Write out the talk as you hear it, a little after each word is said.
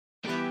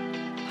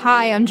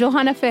Hi, I'm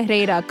Johanna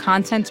Ferreira,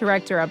 content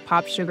director at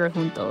Pop Sugar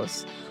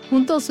Juntos.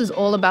 Juntos is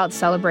all about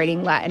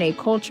celebrating Latinx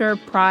culture,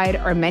 pride,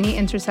 our many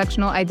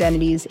intersectional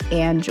identities,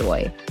 and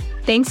joy.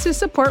 Thanks to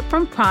support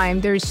from Prime,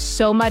 there's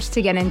so much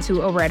to get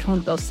into over at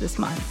Juntos this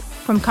month.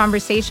 From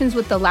conversations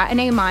with the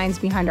Latinx minds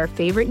behind our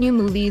favorite new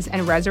movies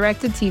and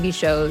resurrected TV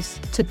shows,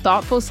 to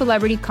thoughtful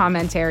celebrity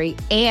commentary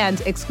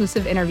and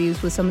exclusive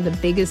interviews with some of the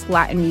biggest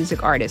Latin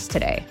music artists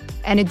today.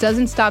 And it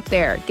doesn't stop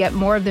there. Get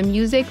more of the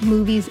music,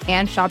 movies,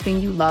 and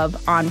shopping you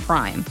love on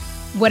Prime.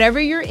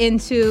 Whatever you're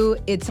into,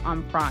 it's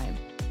on Prime.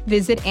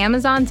 Visit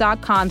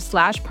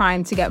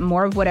Amazon.com/Prime to get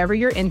more of whatever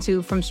you're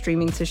into, from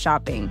streaming to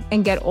shopping.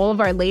 And get all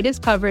of our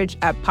latest coverage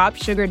at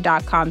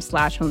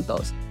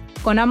popsugar.com/juntos.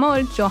 Con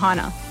amor,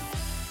 Johanna.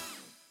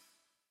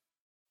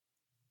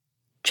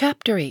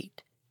 Chapter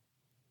 8.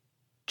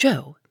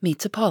 Joe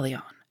Meets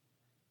Apollyon.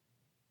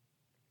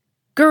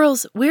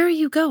 "Girls, where are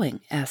you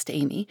going?" asked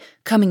Amy,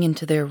 coming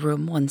into their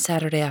room one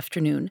Saturday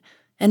afternoon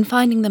and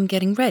finding them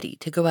getting ready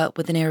to go out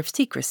with an air of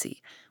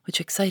secrecy, which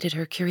excited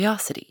her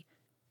curiosity.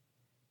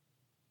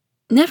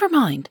 "Never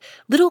mind,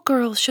 little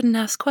girls shouldn't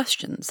ask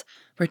questions,"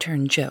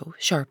 returned Joe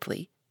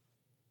sharply.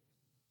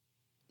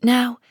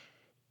 "Now,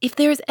 if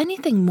there is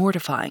anything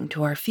mortifying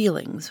to our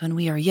feelings when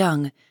we are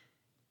young,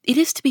 it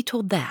is to be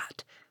told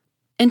that,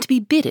 and to be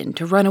bidden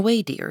to run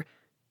away, dear,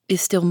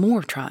 is still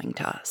more trying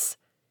to us."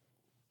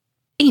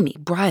 Amy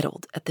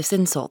bridled at this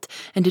insult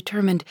and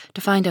determined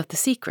to find out the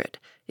secret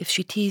if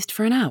she teased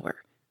for an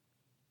hour.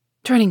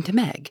 Turning to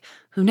Meg,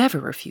 who never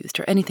refused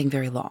her anything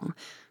very long,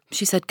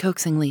 she said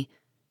coaxingly,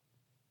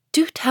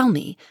 "Do tell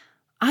me.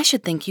 I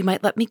should think you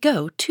might let me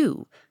go,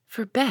 too,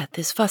 for Beth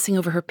is fussing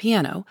over her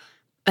piano,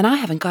 and I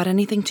haven't got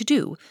anything to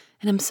do,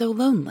 and am so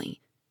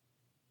lonely."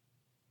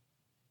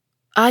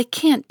 "I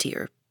can't,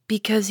 dear,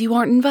 because you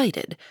aren't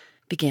invited,"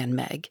 began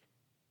Meg.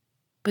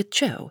 But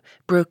Joe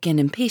broke in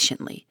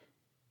impatiently.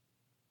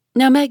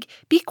 "Now, Meg,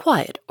 be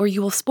quiet, or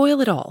you will spoil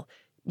it all.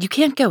 You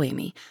can't go,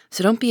 Amy,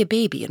 so don't be a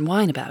baby and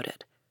whine about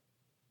it."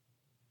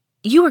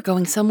 "You are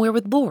going somewhere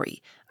with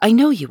Laurie. I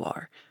know you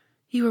are.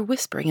 You were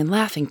whispering and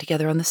laughing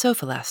together on the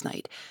sofa last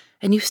night,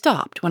 and you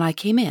stopped when I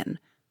came in.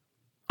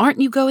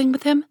 Aren't you going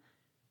with him?"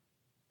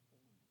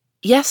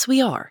 "Yes, we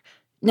are.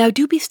 Now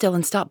do be still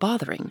and stop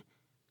bothering."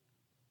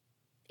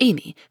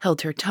 Amy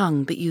held her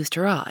tongue but used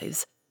her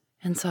eyes,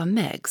 and saw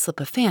Meg slip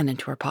a fan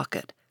into her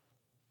pocket.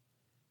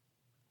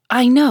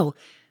 I know,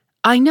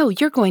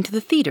 you're going to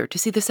the theater to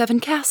see the Seven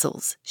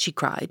Castles," she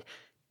cried,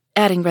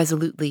 adding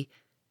resolutely,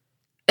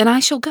 "and I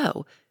shall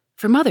go,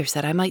 for Mother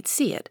said I might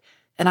see it,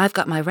 and I've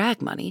got my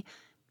rag money,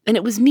 and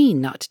it was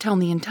mean not to tell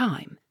me in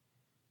time."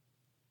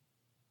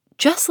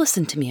 "Just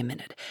listen to me a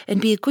minute,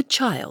 and be a good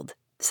child,"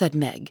 said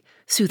Meg,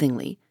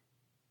 soothingly.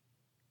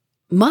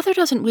 "Mother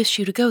doesn't wish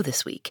you to go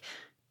this week,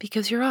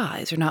 because your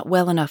eyes are not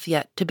well enough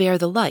yet to bear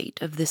the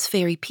light of this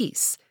fairy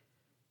piece.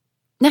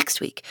 Next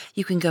week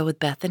you can go with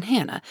Beth and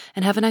Hannah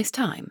and have a nice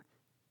time."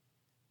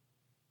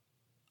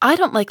 "I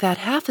don't like that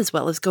half as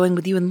well as going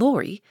with you and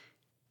Laurie.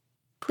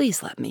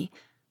 Please let me.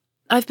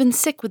 I've been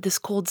sick with this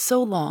cold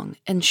so long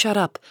and shut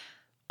up.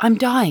 I'm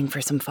dying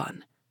for some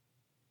fun."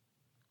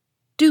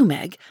 "Do,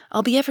 Meg.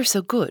 I'll be ever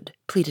so good,"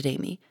 pleaded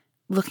Amy,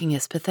 looking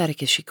as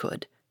pathetic as she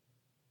could.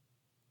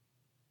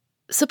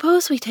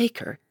 "Suppose we take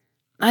her.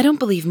 I don't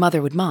believe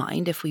Mother would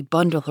mind if we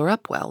bundle her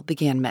up well,"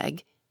 began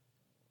Meg.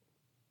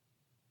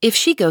 "If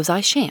she goes, I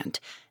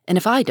shan't, and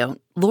if I don't,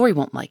 Laurie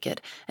won't like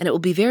it, and it will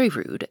be very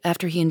rude,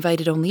 after he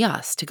invited only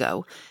us to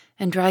go,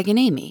 and drag in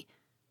Amy.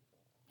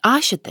 I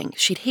should think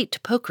she'd hate to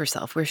poke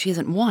herself where she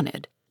isn't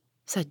wanted,"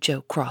 said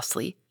Joe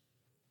crossly,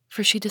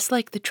 for she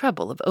disliked the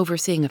trouble of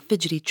overseeing a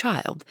fidgety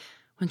child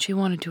when she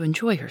wanted to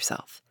enjoy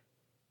herself.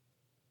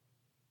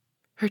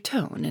 Her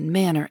tone and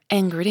manner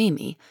angered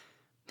Amy,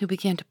 who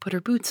began to put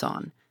her boots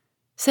on,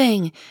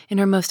 saying in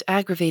her most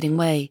aggravating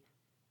way,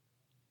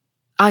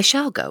 "I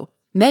shall go.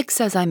 Meg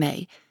says I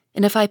may,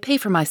 and if I pay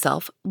for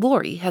myself,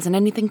 Laurie hasn't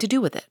anything to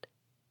do with it."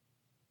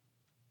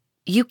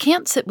 "You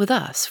can't sit with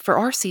us, for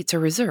our seats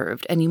are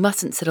reserved, and you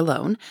mustn't sit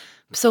alone,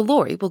 so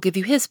Laurie will give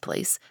you his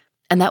place,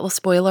 and that will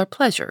spoil our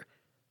pleasure.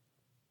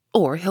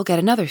 Or he'll get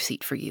another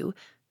seat for you,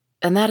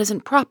 and that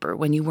isn't proper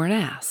when you weren't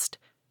asked.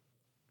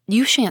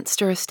 You shan't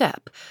stir a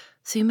step,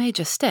 so you may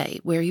just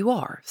stay where you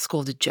are,"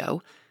 scolded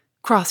Joe,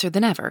 crosser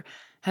than ever,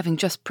 having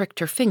just pricked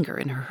her finger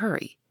in her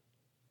hurry.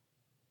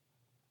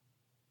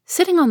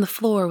 Sitting on the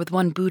floor with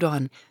one boot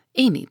on,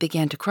 Amy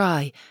began to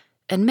cry,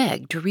 and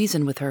Meg to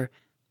reason with her,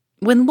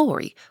 when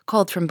Laurie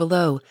called from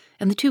below,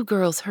 and the two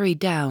girls hurried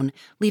down,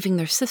 leaving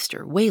their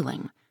sister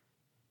wailing.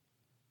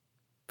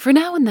 For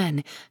now and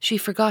then she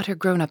forgot her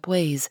grown-up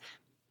ways,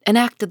 and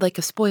acted like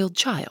a spoiled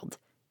child.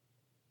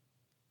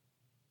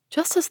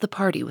 Just as the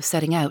party was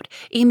setting out,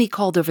 Amy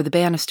called over the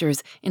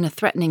banisters in a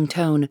threatening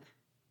tone,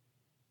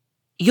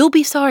 "You'll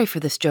be sorry for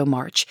this, Joe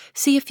March.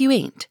 See if you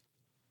ain't."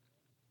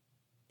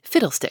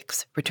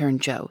 "Fiddlesticks,"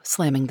 returned Joe,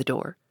 slamming the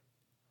door.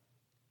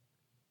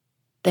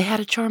 They had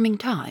a charming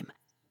time,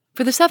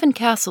 for the Seven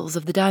Castles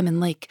of the Diamond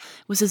Lake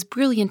was as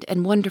brilliant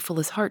and wonderful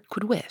as heart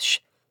could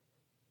wish.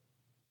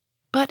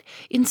 But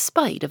in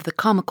spite of the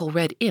comical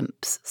red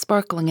imps,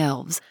 sparkling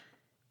elves,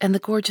 and the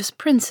gorgeous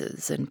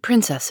princes and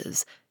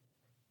princesses,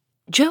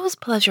 Jo's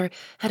pleasure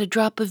had a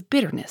drop of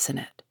bitterness in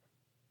it.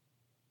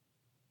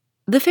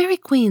 The Fairy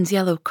Queen's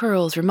yellow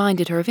curls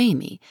reminded her of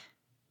Amy,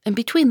 and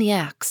between the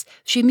acts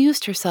she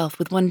amused herself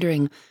with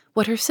wondering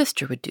what her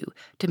sister would do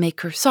to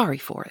make her sorry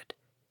for it.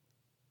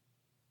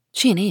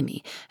 She and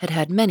Amy had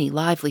had many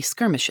lively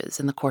skirmishes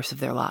in the course of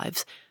their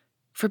lives,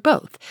 for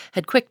both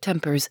had quick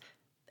tempers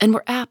and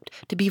were apt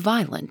to be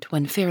violent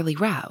when fairly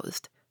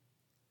roused.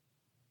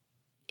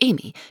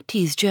 Amy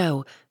teased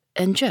Jo,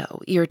 and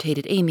Jo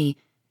irritated Amy,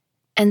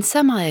 and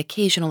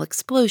semi-occasional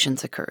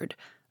explosions occurred,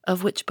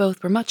 of which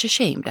both were much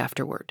ashamed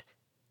afterward.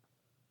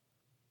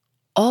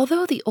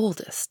 Although the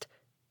oldest,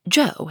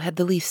 Jo had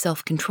the least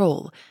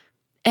self-control,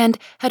 and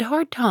had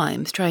hard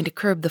times trying to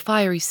curb the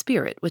fiery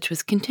spirit which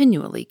was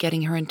continually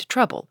getting her into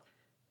trouble.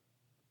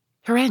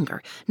 Her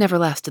anger never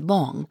lasted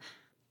long,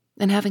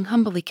 and having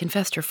humbly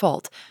confessed her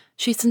fault,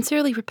 she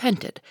sincerely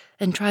repented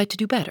and tried to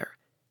do better.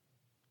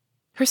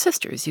 Her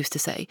sisters used to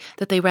say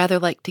that they rather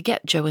liked to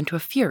get Jo into a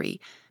fury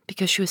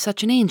because she was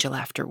such an angel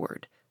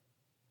afterward.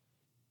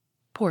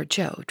 Poor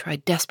Jo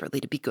tried desperately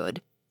to be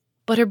good,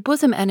 but her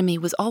bosom enemy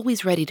was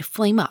always ready to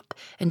flame up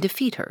and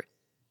defeat her,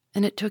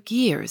 and it took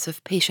years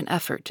of patient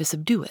effort to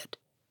subdue it.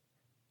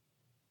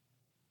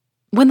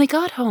 When they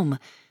got home,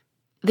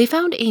 they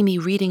found Amy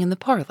reading in the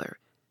parlor.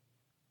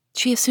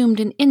 She assumed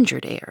an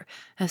injured air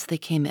as they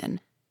came in,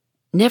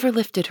 never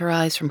lifted her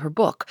eyes from her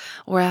book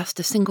or asked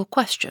a single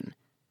question.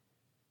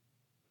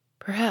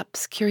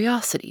 Perhaps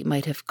curiosity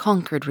might have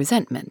conquered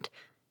resentment,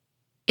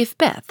 if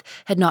Beth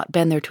had not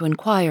been there to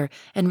inquire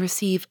and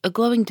receive a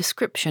glowing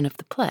description of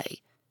the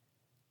play.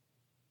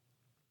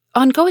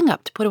 On going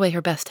up to put away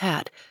her best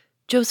hat,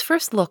 Jo's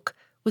first look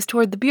was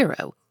toward the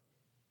bureau,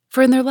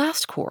 for in their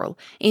last quarrel,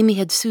 Amy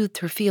had soothed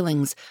her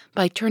feelings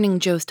by turning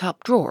Jo's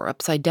top drawer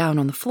upside down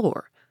on the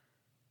floor.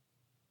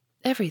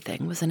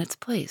 Everything was in its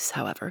place,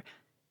 however,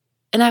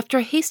 and after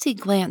a hasty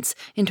glance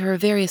into her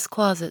various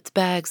closets,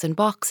 bags, and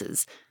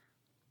boxes,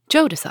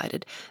 Jo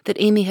decided that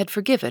Amy had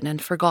forgiven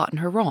and forgotten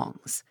her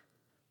wrongs.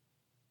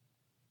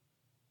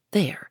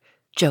 There,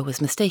 Jo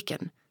was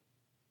mistaken.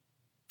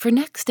 For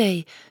next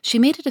day, she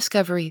made a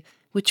discovery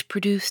which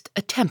produced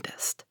a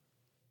tempest.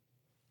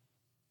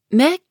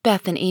 Meg,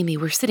 Beth, and Amy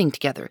were sitting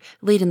together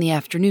late in the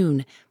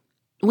afternoon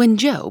when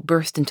Jo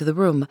burst into the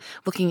room,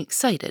 looking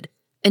excited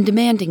and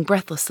demanding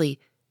breathlessly,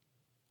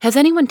 "Has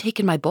anyone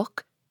taken my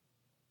book?"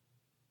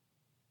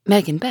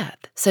 Meg and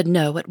Beth said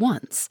no at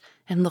once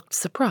and looked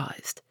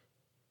surprised.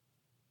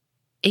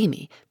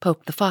 Amy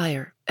poked the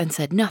fire and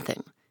said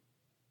nothing.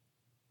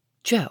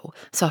 Jo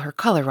saw her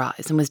color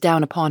rise and was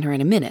down upon her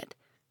in a minute.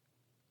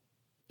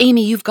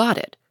 "Amy, you've got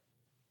it."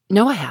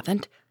 "No, I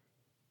haven't."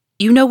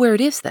 "You know where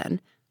it is,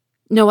 then?"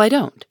 "No, I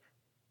don't."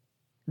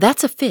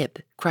 "That's a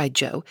fib," cried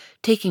Jo,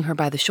 taking her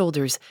by the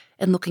shoulders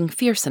and looking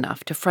fierce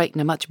enough to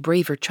frighten a much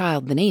braver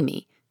child than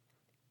Amy.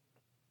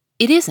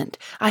 "It isn't.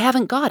 I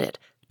haven't got it,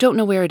 don't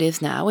know where it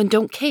is now, and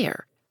don't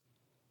care."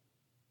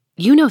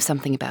 "You know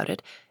something about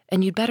it,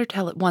 and you'd better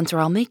tell at once or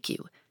I'll make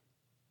you."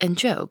 And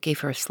Jo gave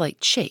her a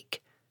slight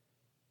shake.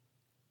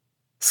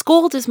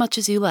 "Scold as much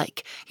as you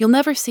like. You'll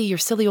never see your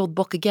silly old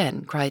book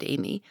again," cried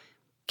Amy,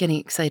 getting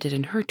excited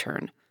in her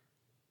turn.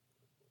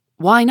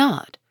 "Why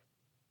not?"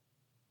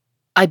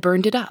 "I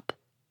burned it up."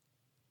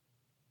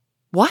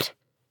 "What?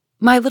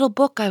 My little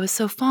book I was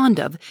so fond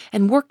of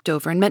and worked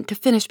over and meant to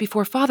finish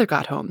before Father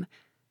got home."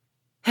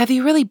 "Have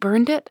you really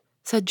burned it?"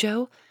 said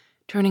Jo,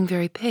 turning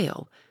very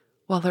pale,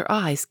 while her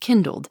eyes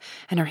kindled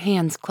and her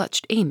hands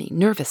clutched Amy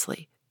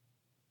nervously.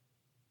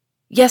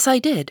 "Yes, I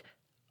did.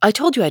 I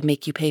told you I'd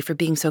make you pay for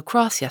being so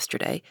cross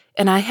yesterday,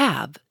 and I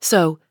have,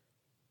 so—"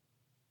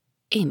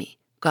 Amy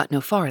got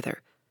no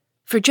farther,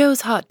 for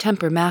Jo's hot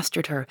temper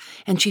mastered her,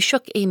 and she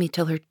shook Amy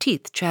till her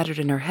teeth chattered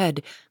in her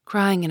head,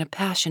 crying in a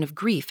passion of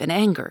grief and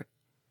anger.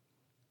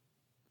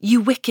 "You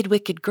wicked,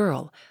 wicked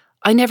girl!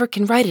 I never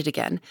can write it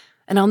again,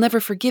 and I'll never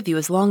forgive you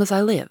as long as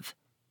I live."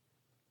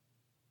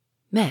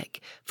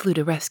 Meg flew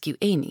to rescue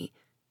Amy,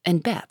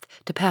 and Beth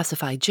to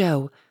pacify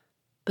Jo,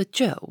 but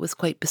Jo was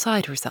quite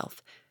beside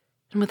herself,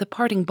 and with a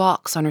parting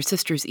box on her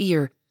sister's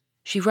ear,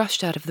 she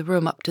rushed out of the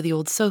room up to the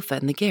old sofa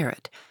in the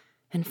garret,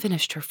 and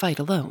finished her fight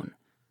alone.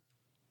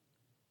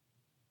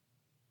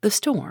 The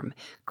storm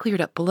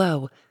cleared up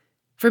below,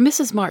 for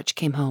Mrs. March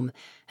came home,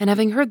 and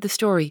having heard the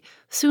story,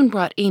 soon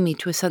brought Amy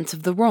to a sense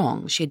of the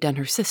wrong she had done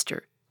her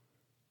sister.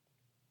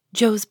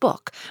 Jo's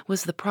book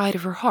was the pride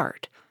of her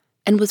heart,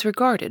 and was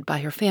regarded by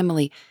her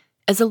family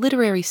as a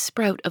literary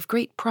sprout of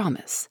great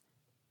promise.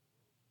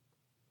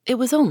 It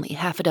was only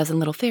half a dozen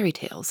little fairy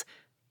tales,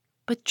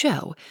 but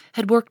Jo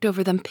had worked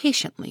over them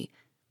patiently,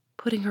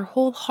 putting her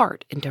whole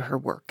heart into her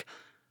work,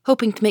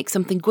 hoping to make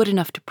something good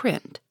enough to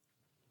print.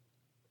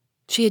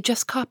 She had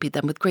just copied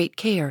them with great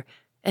care,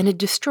 and had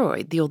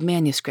destroyed the old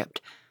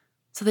manuscript,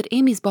 so that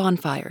Amy's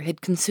bonfire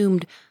had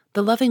consumed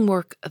the loving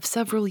work of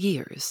several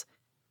years.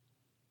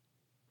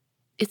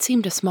 It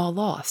seemed a small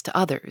loss to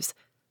others,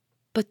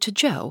 but to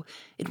Jo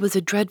it was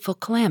a dreadful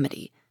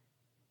calamity.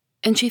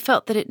 and she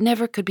felt that it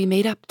never could be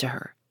made up to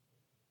her.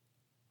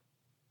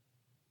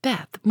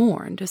 Beth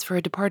mourned as for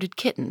a departed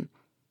kitten,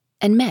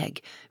 and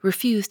Meg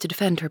refused to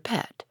defend her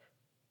pet.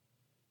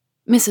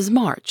 Mrs.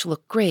 March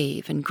looked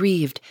grave and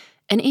grieved,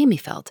 and Amy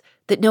felt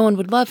that no one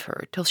would love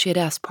her till she had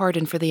asked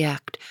pardon for the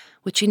act,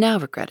 which she now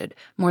regretted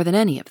more than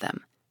any of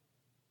them.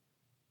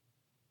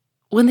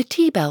 When the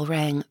tea bell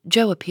rang,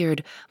 Jo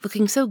appeared,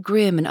 looking so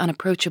grim and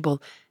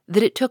unapproachable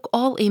that it took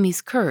all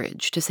Amy's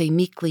courage to say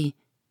meekly,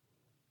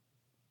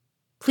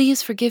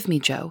 "Please forgive me,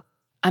 Jo.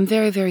 I'm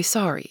very, very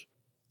sorry."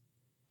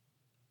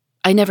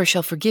 "I never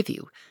shall forgive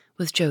you,"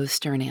 was Jo's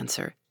stern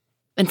answer,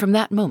 and from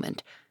that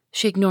moment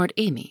she ignored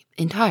Amy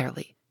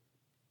entirely.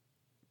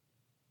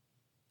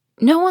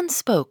 No one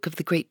spoke of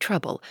the great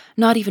trouble,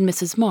 not even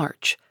Mrs.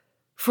 March,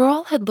 for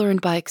all had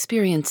learned by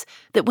experience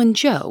that when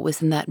Jo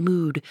was in that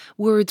mood,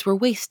 words were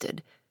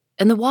wasted,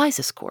 and the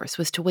wisest course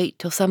was to wait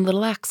till some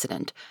little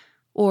accident,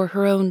 or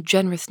her own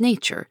generous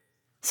nature,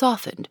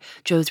 softened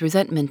Jo's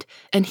resentment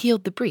and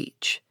healed the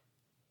breach.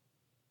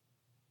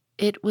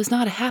 It was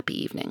not a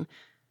happy evening,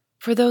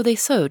 for though they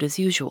sewed as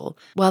usual,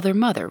 while their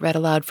mother read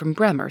aloud from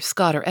Bremer,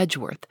 Scott, or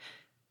Edgeworth,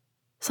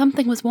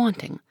 something was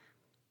wanting,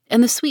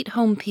 and the sweet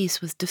home peace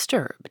was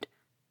disturbed.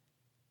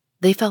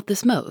 They felt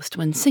this most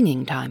when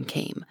singing time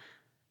came,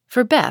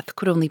 for Beth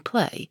could only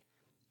play.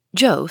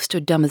 Jo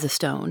stood dumb as a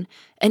stone,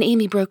 and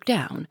Amy broke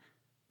down,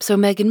 so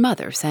Meg and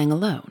Mother sang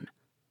alone.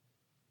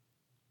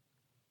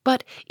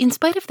 But in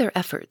spite of their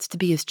efforts to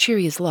be as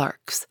cheery as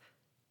larks,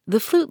 the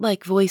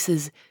flute-like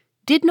voices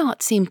did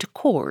not seem to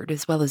chord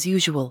as well as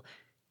usual,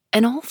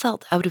 and all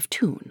felt out of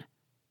tune.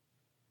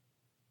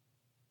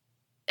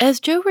 As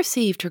Jo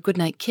received her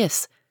good-night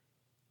kiss,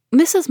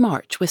 Mrs.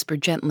 March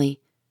whispered gently,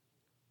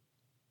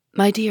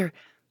 "My dear,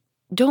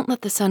 don't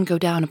let the sun go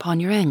down upon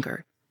your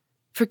anger.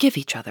 Forgive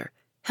each other,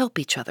 help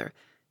each other,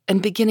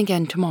 and begin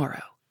again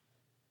tomorrow."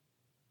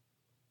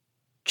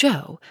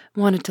 Jo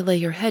wanted to lay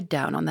her head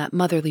down on that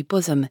motherly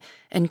bosom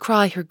and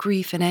cry her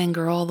grief and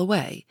anger all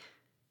away,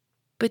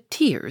 but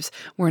tears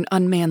were an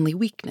unmanly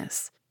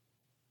weakness,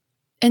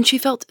 and she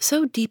felt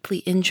so deeply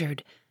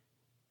injured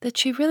that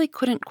she really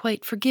couldn't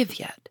quite forgive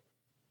yet.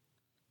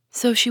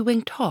 So she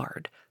winked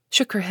hard,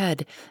 shook her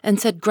head,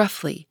 and said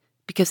gruffly,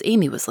 because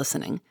Amy was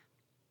listening,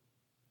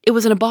 "It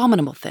was an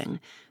abominable thing,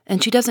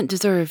 and she doesn't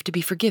deserve to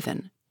be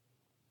forgiven."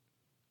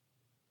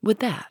 With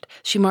that,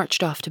 she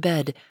marched off to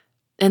bed,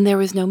 and there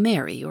was no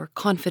merry or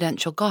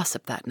confidential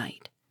gossip that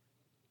night.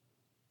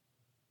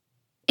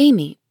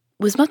 Amy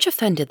was much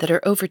offended that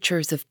her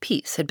overtures of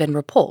peace had been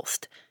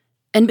repulsed,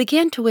 and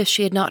began to wish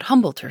she had not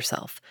humbled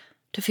herself,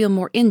 to feel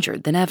more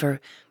injured than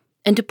ever,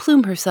 and to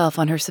plume herself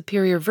on her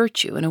superior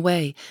virtue in a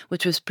way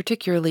which was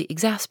particularly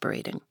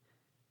exasperating.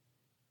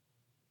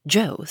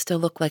 Jo still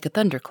looked like a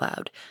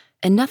thundercloud,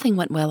 and nothing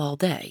went well all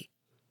day.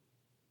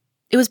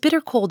 It was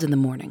bitter cold in the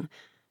morning.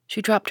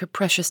 She dropped her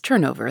precious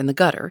turnover in the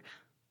gutter.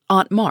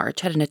 Aunt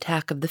March had an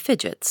attack of the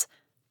fidgets.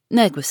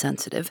 Meg was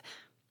sensitive.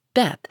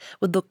 Beth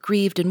would look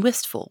grieved and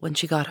wistful when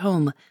she got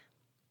home,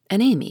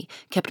 and Amy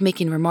kept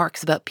making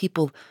remarks about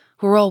people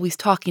who were always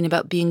talking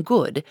about being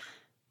good,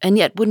 and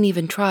yet wouldn't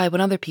even try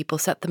when other people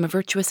set them a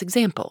virtuous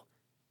example.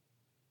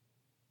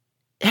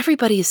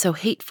 "Everybody is so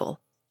hateful.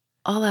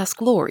 I'll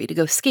ask Laurie to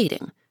go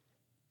skating.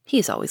 He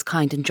is always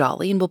kind and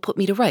jolly and will put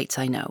me to rights,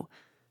 I know,"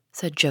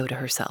 said Jo to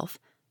herself,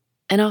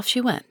 and off she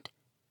went.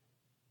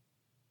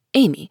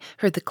 Amy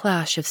heard the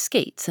clash of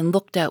skates and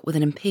looked out with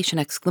an impatient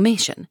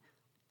exclamation.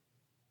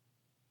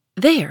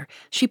 "There,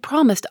 she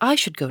promised I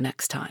should go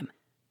next time,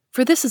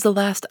 for this is the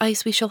last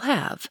ice we shall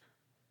have.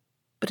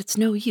 But it's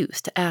no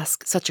use to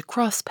ask such a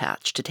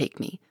crosspatch to take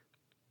me."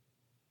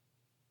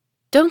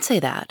 "Don't say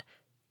that.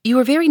 You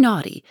are very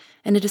naughty,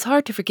 and it is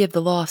hard to forgive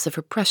the loss of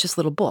her precious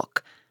little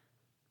book.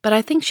 But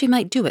I think she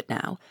might do it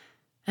now,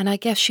 and I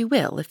guess she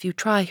will if you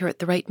try her at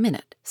the right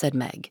minute," said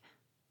Meg.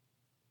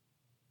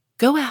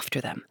 "Go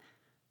after them.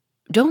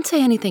 Don't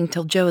say anything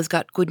till Jo has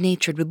got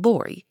good-natured with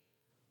Laurie.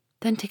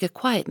 Then take a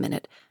quiet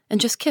minute and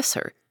just kiss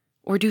her,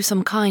 or do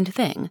some kind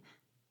thing,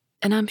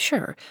 and I'm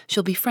sure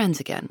she'll be friends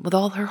again with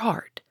all her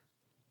heart."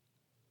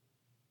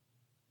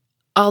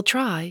 "I'll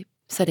try,"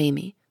 said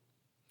Amy,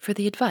 for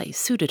the advice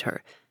suited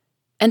her,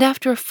 and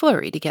after a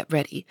flurry to get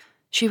ready,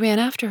 she ran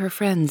after her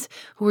friends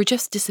who were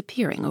just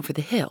disappearing over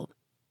the hill.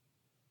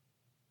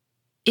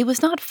 It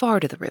was not far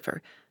to the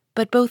river,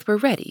 but both were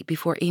ready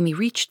before Amy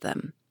reached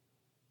them.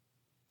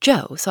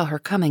 Jo saw her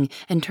coming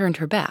and turned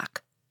her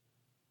back.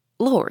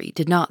 Laurie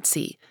did not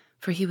see,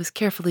 for he was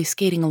carefully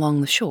skating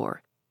along the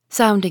shore,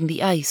 sounding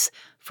the ice,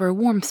 for a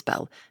warm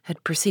spell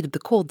had preceded the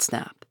cold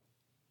snap.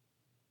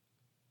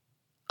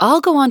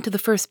 "I'll go on to the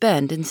first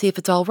bend and see if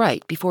it's all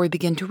right before we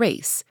begin to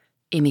race,"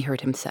 Amy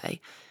heard him say,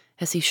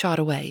 as he shot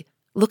away,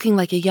 looking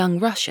like a young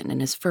Russian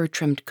in his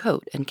fur-trimmed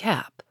coat and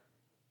cap.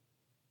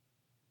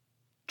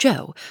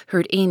 Jo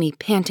heard Amy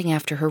panting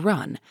after her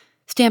run,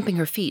 stamping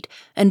her feet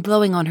and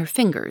blowing on her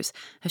fingers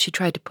as she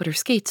tried to put her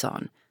skates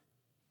on.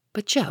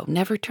 But Jo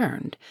never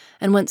turned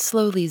and went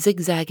slowly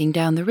zigzagging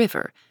down the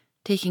river,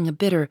 taking a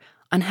bitter,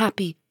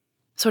 unhappy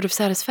sort of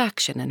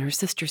satisfaction in her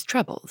sister's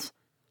troubles.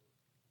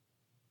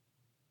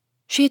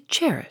 She had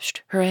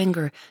cherished her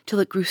anger till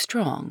it grew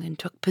strong and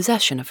took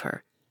possession of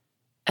her,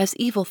 as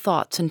evil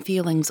thoughts and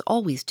feelings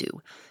always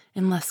do,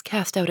 unless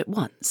cast out at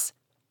once.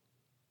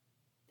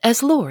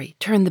 As Laurie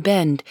turned the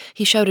bend,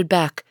 he shouted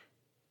back,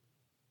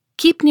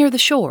 "Keep near the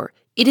shore.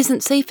 It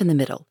isn't safe in the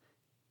middle."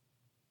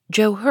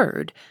 Jo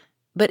heard,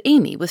 but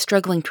Amy was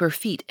struggling to her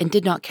feet and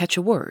did not catch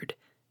a word.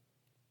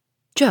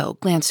 Jo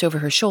glanced over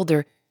her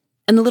shoulder,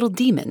 and the little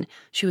demon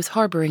she was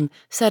harboring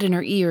said in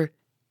her ear,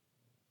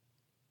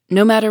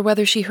 "No matter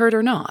whether she hurt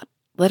or not,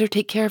 let her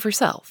take care of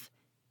herself."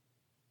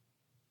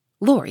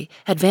 Laurie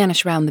had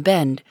vanished round the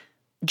bend.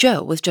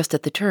 Jo was just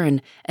at the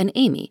turn, and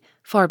Amy,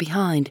 far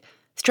behind,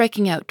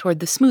 striking out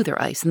toward the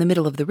smoother ice in the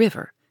middle of the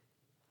river.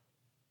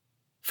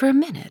 For a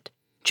minute,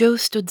 Jo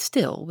stood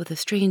still with a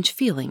strange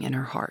feeling in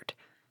her heart.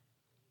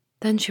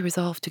 Then she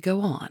resolved to go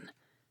on.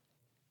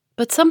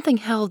 But something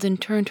held and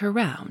turned her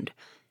round,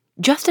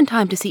 just in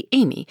time to see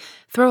Amy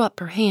throw up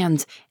her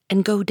hands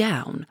and go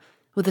down,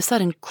 with a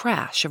sudden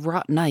crash of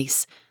rotten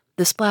ice,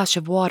 the splash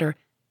of water,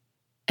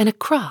 and a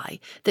cry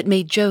that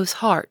made Jo's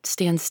heart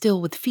stand still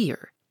with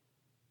fear.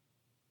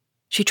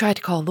 She tried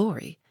to call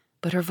Laurie,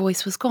 but her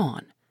voice was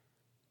gone.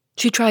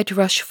 She tried to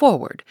rush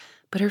forward,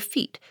 but her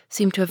feet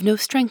seemed to have no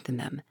strength in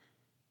them,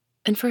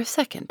 and for a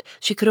second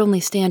she could only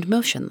stand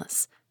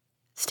motionless,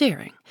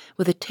 staring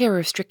with a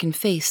terror-stricken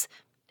face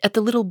at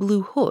the little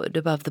blue hood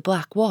above the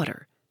black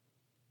water.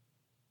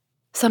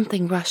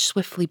 Something rushed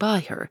swiftly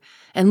by her,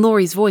 and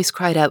Laurie's voice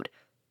cried out,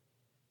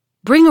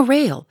 "Bring a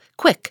rail!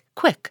 Quick,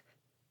 quick!"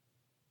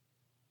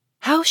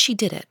 How she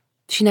did it,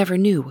 she never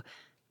knew,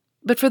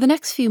 but for the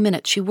next few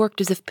minutes she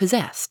worked as if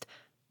possessed,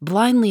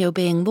 blindly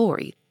obeying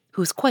Laurie,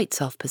 who was quite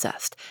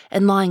self-possessed,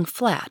 and lying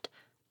flat,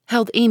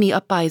 held Amy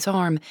up by his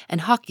arm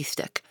and hockey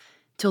stick,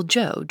 till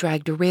Jo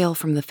dragged a rail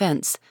from the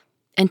fence,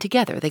 and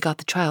together they got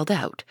the child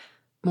out,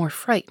 more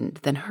frightened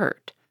than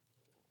hurt.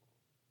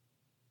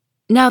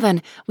 "Now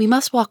then, we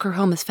must walk her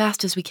home as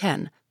fast as we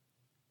can.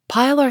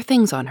 Pile our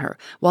things on her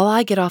while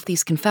I get off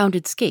these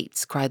confounded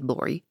skates," cried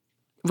Laurie,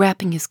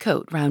 wrapping his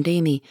coat round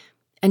Amy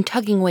and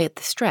tugging away at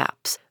the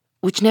straps,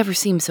 which never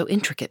seemed so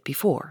intricate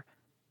before.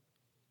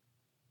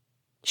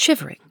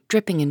 Shivering,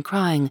 dripping, and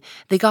crying,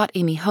 they got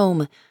Amy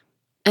home,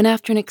 and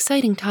after an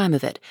exciting time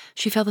of it,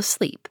 she fell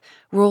asleep,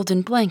 rolled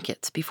in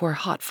blankets before a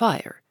hot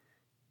fire.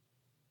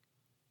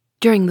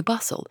 During the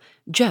bustle,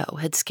 Jo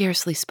had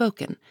scarcely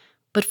spoken,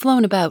 but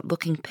flown about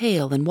looking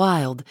pale and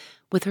wild,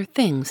 with her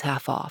things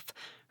half off,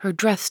 her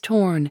dress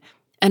torn,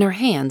 and her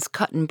hands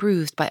cut and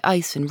bruised by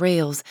ice and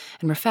rails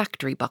and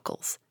refractory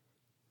buckles.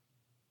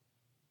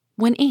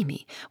 When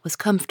Amy was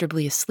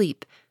comfortably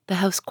asleep, the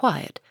house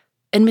quiet,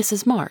 and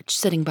Mrs. March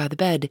sitting by the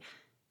bed,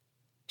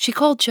 she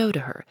called Jo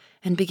to her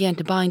and began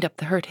to bind up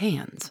the hurt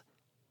hands.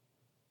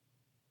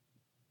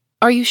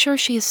 "Are you sure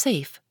she is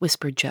safe?"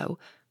 whispered Jo,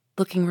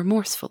 looking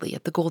remorsefully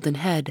at the golden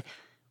head,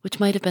 which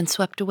might have been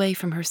swept away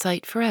from her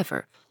sight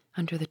forever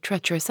under the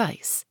treacherous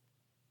ice.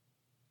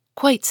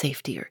 "Quite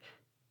safe, dear.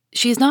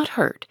 She is not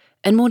hurt,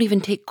 and won't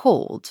even take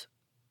cold.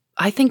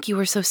 I think you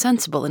were so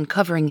sensible in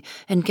covering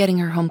and getting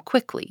her home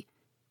quickly,"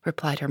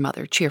 replied her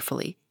mother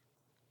cheerfully.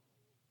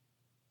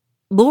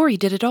 "Laurie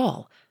did it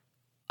all.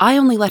 I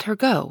only let her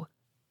go.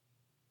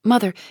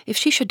 Mother, if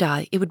she should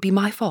die, it would be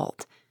my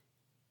fault."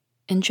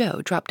 And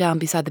Jo dropped down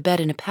beside the bed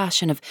in a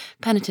passion of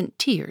penitent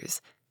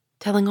tears,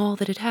 telling all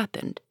that had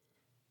happened,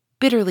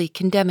 bitterly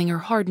condemning her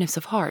hardness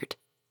of heart,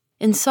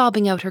 and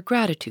sobbing out her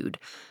gratitude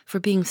for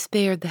being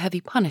spared the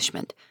heavy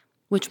punishment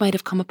which might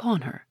have come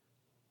upon her.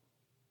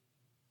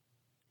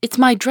 "It's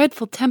my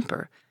dreadful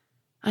temper.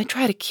 I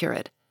try to cure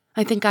it.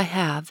 I think I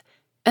have,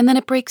 and then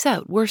it breaks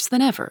out worse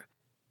than ever.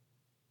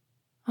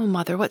 Oh,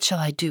 Mother, what shall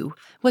I do?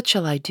 What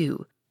shall I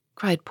do?"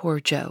 cried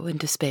poor Jo in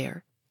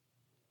despair.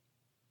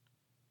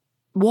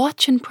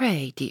 "Watch and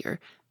pray, dear.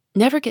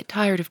 Never get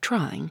tired of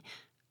trying,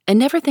 and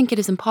never think it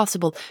is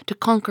impossible to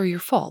conquer your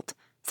fault,"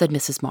 said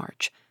Mrs.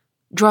 March,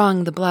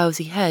 drawing the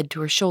blousy head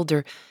to her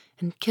shoulder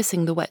and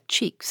kissing the wet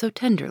cheek so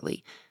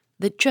tenderly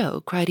that Jo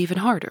cried even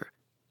harder.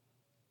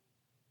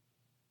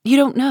 "You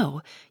don't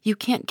know. You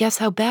can't guess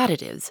how bad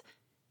it is.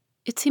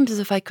 It seems as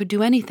if I could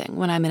do anything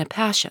when I'm in a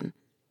passion.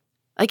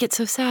 I get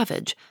so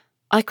savage.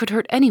 I could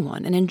hurt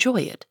anyone and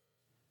enjoy it.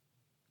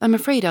 I'm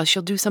afraid I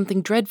shall do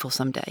something dreadful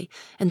some day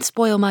and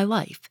spoil my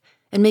life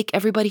and make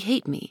everybody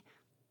hate me.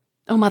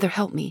 Oh, Mother,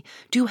 help me.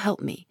 Do help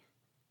me."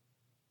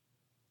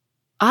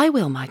 "I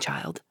will, my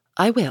child.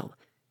 I will.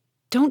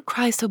 Don't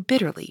cry so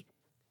bitterly.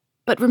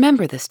 But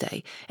remember this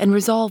day and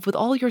resolve with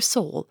all your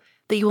soul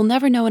that you will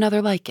never know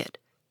another like it.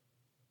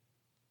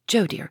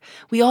 Jo, dear,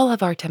 we all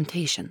have our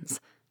temptations,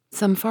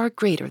 some far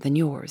greater than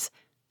yours,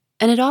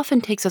 and it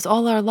often takes us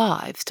all our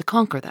lives to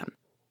conquer them.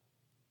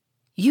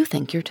 You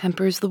think your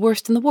temper is the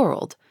worst in the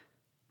world,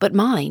 but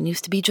mine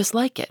used to be just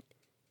like it."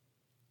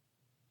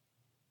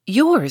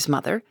 "Yours,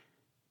 Mother?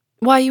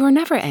 Why, you are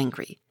never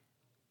angry."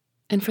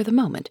 And for the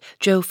moment,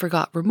 Jo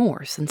forgot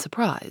remorse and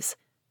surprise.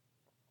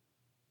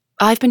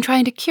 "I've been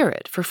trying to cure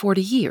it for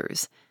 40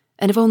 years,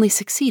 and have only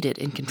succeeded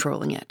in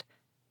controlling it.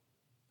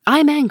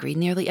 I'm angry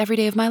nearly every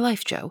day of my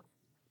life, Jo,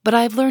 but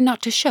I have learned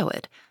not to show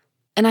it.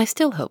 and I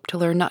still hope to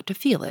learn not to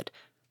feel it,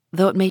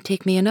 though it may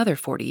take me another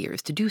 40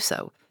 years to do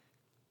so.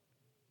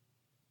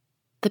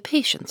 The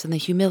patience and the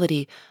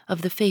humility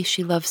of the face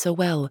she loved so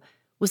well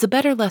was a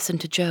better lesson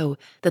to Jo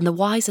than the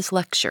wisest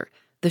lecture,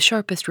 the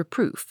sharpest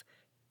reproof.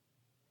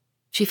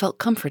 She felt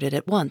comforted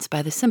at once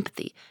by the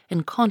sympathy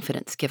and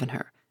confidence given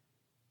her.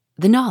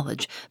 The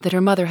knowledge that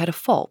her mother had a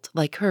fault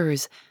like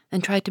hers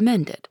and tried to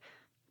mend it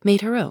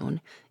made her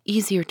own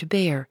easier to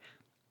bear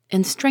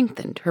and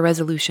strengthened her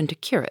resolution to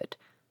cure it,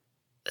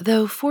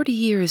 though 40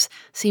 years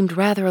seemed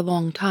rather a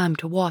long time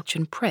to watch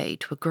and pray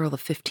to a girl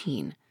of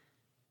 15.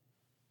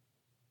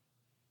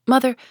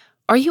 "Mother,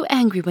 are you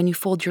angry when you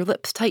fold your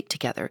lips tight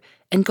together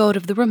and go out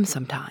of the room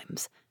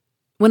sometimes?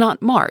 When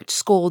Aunt March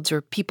scolds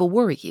or people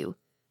worry you?"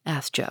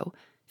 asked Jo,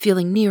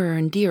 feeling nearer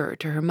and dearer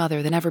to her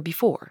mother than ever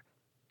before.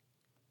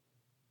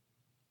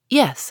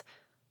 "Yes,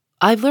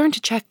 I've learned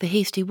to check the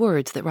hasty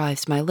words that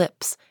rise to my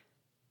lips,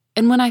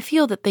 and when I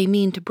feel that they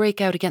mean to break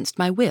out against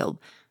my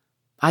will,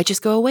 I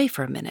just go away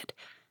for a minute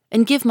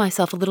and give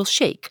myself a little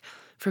shake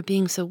for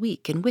being so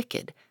weak and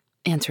wicked,"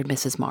 answered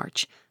Mrs.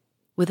 March,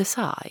 with a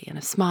sigh and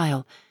a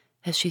smile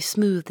as she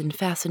smoothed and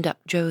fastened up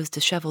Jo's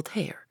disheveled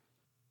hair.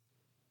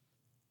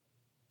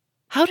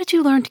 "How did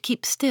you learn to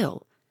keep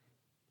still?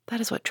 That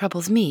is what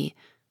troubles me,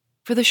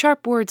 for the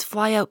sharp words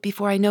fly out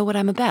before I know what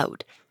I'm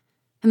about,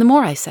 and the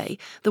more I say,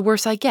 the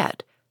worse I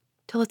get,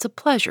 till it's a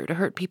pleasure to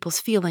hurt people's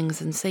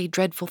feelings and say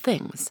dreadful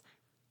things.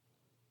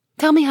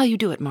 Tell me how you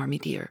do it, Marmee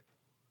dear."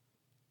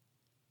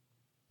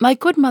 "My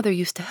good mother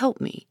used to help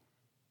me."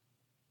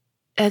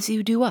 "As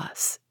you do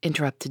us,"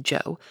 interrupted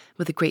Jo,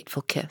 with a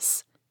grateful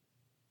kiss.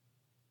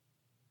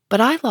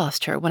 "But I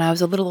lost her when I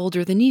was a little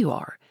older than you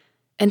are,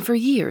 and for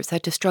years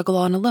had to struggle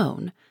on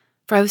alone,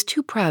 for I was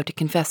too proud to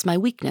confess my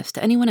weakness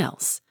to anyone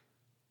else.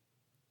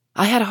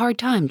 I had a hard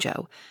time,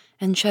 Jo,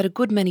 and shed a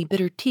good many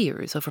bitter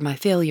tears over my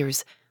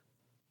failures,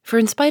 for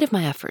in spite of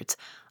my efforts,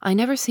 I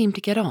never seemed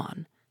to get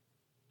on.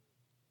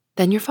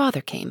 Then your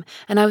father came,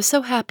 and I was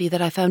so happy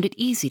that I found it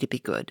easy to be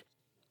good.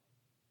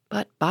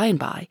 But by and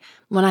by,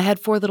 when I had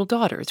 4 little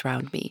daughters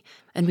round me,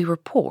 and we were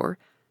poor,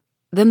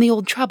 then the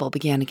old trouble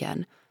began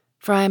again,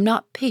 for I am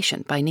not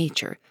patient by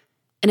nature,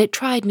 and it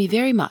tried me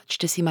very much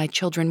to see my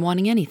children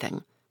wanting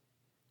anything."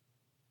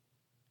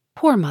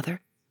 "Poor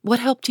mother, what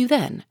helped you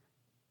then?"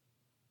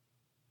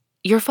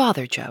 "Your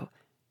father, Jo.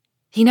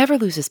 He never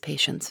loses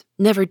patience,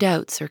 never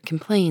doubts or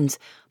complains,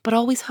 but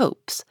always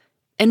hopes,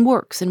 and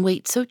works and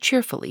waits so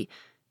cheerfully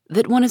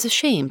that one is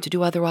ashamed to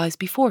do otherwise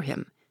before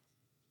him.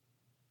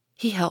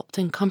 He helped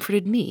and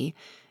comforted me,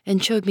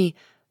 and showed me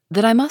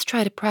that I must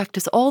try to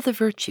practice all the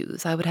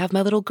virtues I would have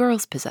my little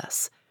girls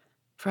possess,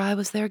 for I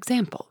was their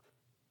example.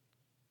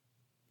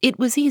 It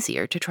was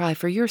easier to try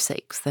for your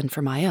sakes than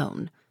for my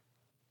own."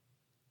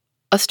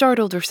 A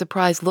startled or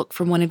surprised look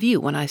from one of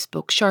you when I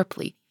spoke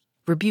sharply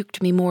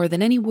rebuked me more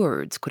than any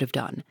words could have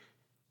done,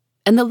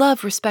 and the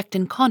love, respect,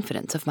 and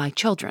confidence of my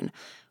children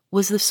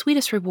was the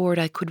sweetest reward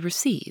I could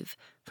receive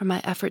for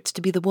my efforts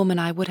to be the woman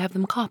I would have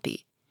them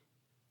copy.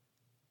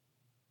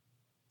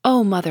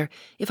 "Oh, Mother,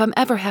 if I'm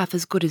ever half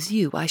as good as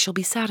you, I shall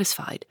be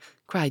satisfied,"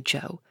 cried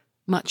Jo,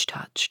 much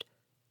touched.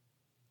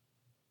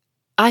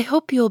 "I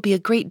hope you'll be a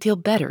great deal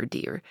better,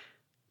 dear,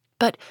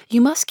 but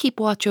you must keep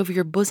watch over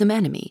your bosom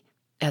enemy,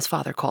 as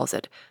Father calls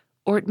it,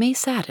 or it may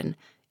sadden,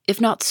 if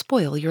not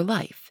spoil your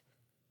life.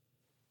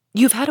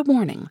 You've had a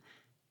warning.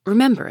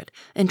 Remember it,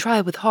 and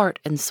try with heart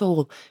and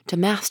soul to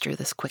master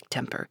this quick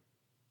temper,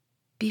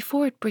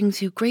 before it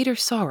brings you greater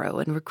sorrow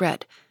and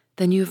regret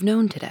than you have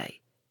known today."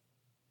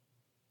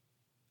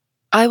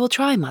 "I will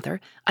try,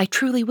 Mother, I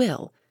truly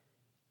will.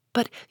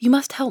 But you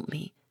must help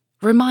me,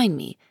 remind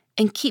me,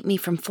 and keep me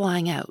from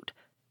flying out.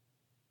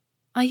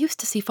 I used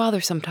to see Father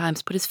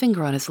sometimes put his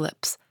finger on his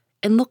lips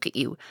and look at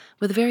you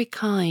with a very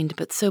kind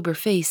but sober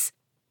face,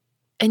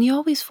 and you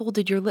always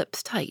folded your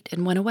lips tight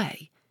and went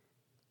away.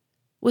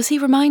 Was he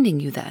reminding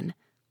you then?"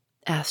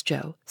 asked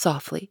Jo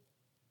softly.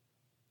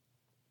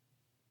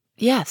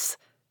 "Yes,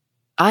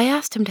 I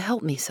asked him to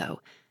help me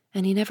so,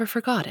 and he never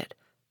forgot it,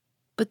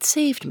 but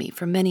saved me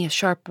from many a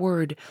sharp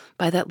word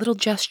by that little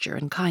gesture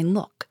and kind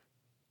look."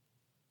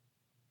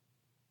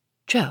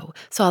 Jo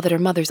saw that her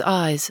mother's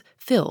eyes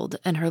filled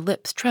and her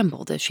lips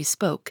trembled as she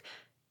spoke,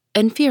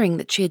 and fearing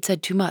that she had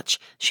said too much,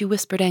 she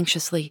whispered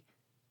anxiously,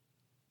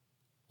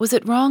 "Was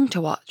it wrong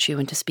to watch you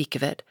and to speak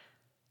of it?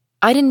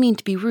 I didn't mean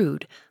to be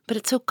rude, but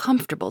it's so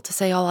comfortable to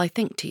say all I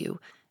think to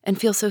you,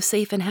 and feel so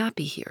safe and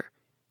happy here."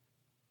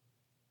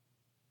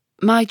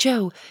 "My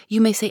Jo, you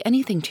may say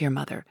anything to your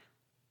mother,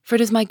 for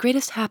it is my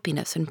greatest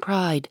happiness and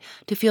pride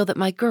to feel that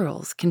my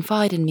girls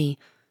confide in me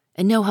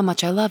and know how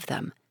much I love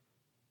them."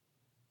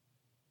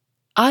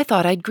 "I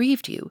thought I'd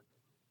grieved you."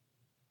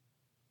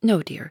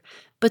 "No, dear,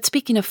 but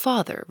speaking of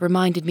Father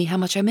reminded me how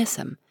much I miss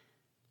him,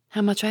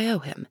 how much I owe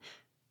him,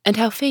 and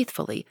how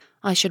faithfully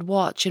I should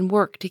watch and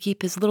work to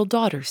keep his little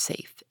daughters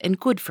safe and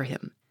good for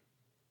him."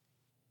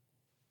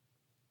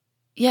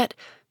 "Yet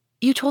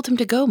you told him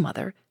to go,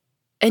 Mother,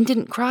 and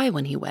didn't cry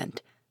when he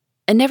went,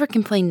 and never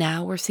complain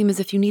now or seem as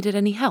if you needed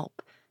any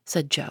help,"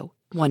 said Jo,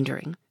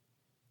 wondering.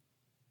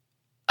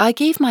 I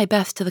gave my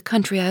best to the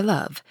country I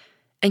love,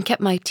 and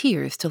kept my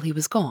tears till he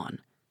was gone.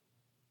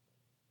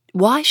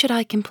 Why should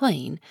I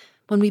complain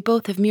when we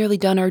both have merely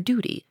done our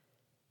duty,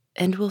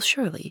 and will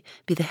surely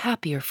be the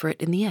happier for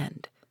it in the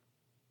end?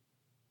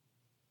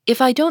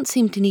 If I don't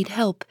seem to need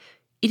help,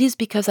 it is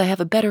because I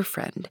have a better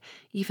friend,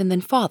 even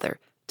than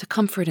father, to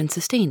comfort and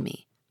sustain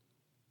me.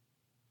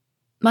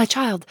 My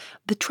child,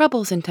 the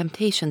troubles and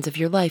temptations of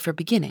your life are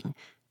beginning,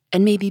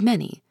 and may be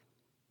many,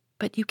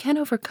 but you can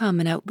overcome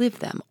and outlive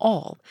them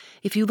all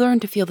if you learn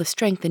to feel the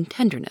strength and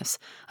tenderness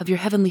of your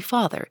heavenly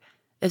Father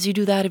as you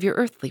do that of your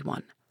earthly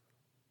one.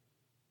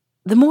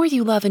 The more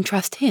you love and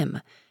trust him,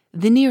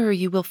 the nearer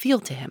you will feel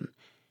to him,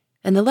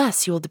 and the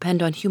less you will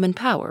depend on human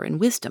power and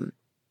wisdom.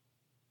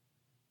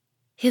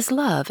 His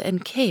love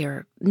and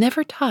care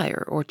never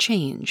tire or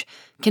change,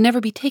 can never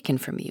be taken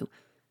from you,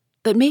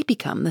 but may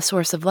become the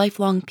source of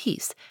lifelong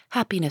peace,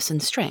 happiness,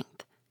 and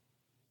strength.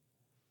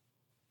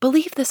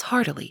 Believe this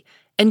heartily,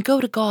 and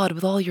go to God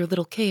with all your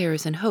little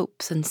cares and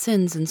hopes and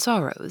sins and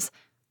sorrows,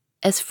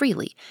 as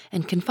freely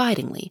and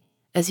confidingly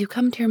as you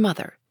come to your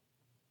mother.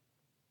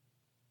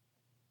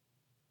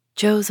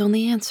 Jo's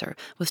only answer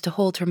was to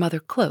hold her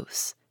mother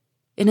close,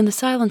 and in the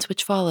silence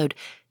which followed,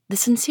 the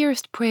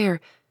sincerest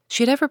prayer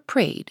she had ever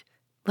prayed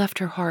left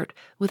her heart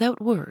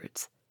without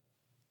words.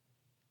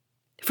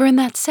 For in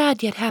that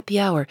sad yet happy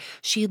hour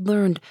she had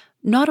learned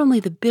not only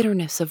the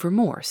bitterness of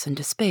remorse and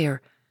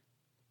despair,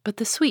 but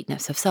the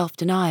sweetness of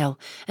self-denial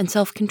and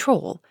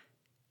self-control,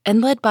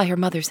 and led by her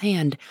mother's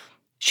hand,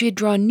 she had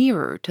drawn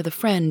nearer to the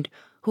friend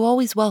who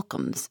always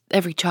welcomes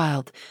every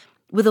child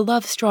with a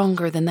love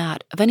stronger than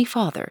that of any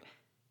father,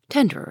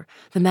 tenderer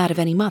than that of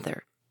any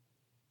mother.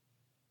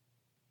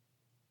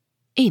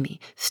 Amy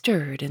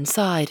stirred and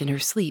sighed in her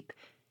sleep,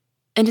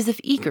 and as if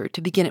eager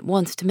to begin at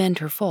once to mend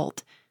her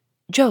fault,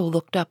 Jo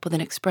looked up with an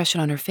expression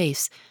on her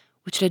face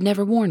which it had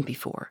never worn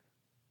before.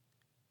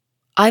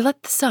 I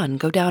let the sun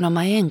go down on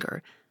my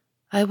anger.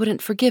 I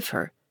wouldn't forgive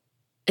her,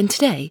 and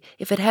today,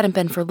 if it hadn't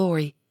been for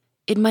Laurie,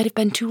 it might have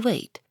been too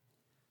late.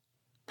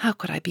 How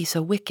could I be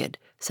so wicked,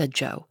 said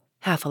Jo,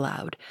 half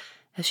aloud,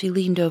 as she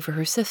leaned over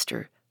her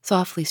sister,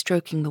 softly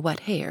stroking the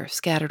wet hair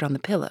scattered on the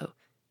pillow.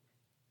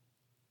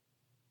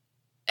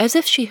 As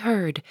if she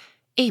heard,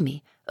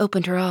 Amy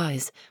opened her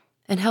eyes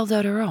and held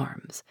out her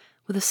arms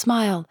with a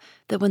smile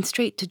that went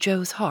straight to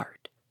Jo's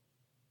heart.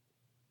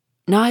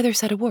 Neither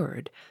said a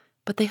word,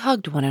 but they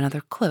hugged one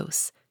another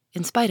close,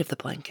 in spite of the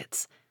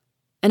blankets,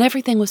 and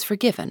everything was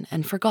forgiven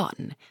and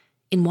forgotten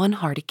in one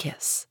hearty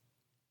kiss.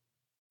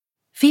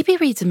 Phoebe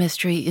Reads a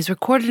Mystery is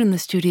recorded in the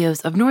studios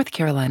of North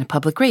Carolina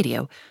Public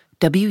Radio,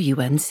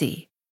 WUNC.